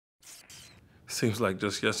Seems like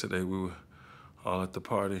just yesterday we were all at the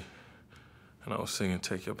party and I was singing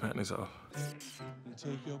Take Your Panties Off.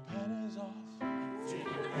 Take your panties off. Take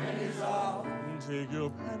your panties off. Take your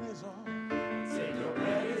panties off. Take your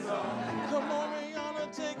panties off. Come on,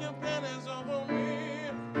 Rihanna, take your panties off of me.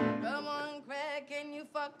 Come on, Craig, can you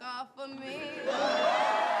fuck off of me?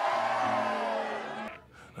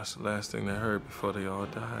 That's the last thing they heard before they all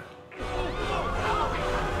died. Seth,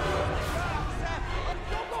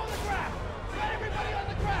 don't go on the grass. Get everybody on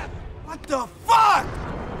the grass. What the fuck?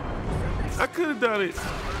 I could have done it.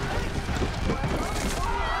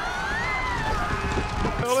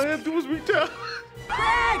 All I had to do was reach out.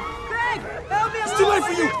 Craig, help me! It's too late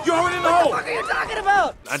for you. You're already in the hole. What are you talking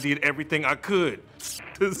about? I did everything I could.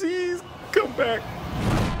 Aziz, come back.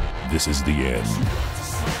 This is the end.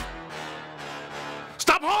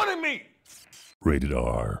 Stop haunting me! Rated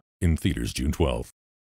R. In theaters June 12th.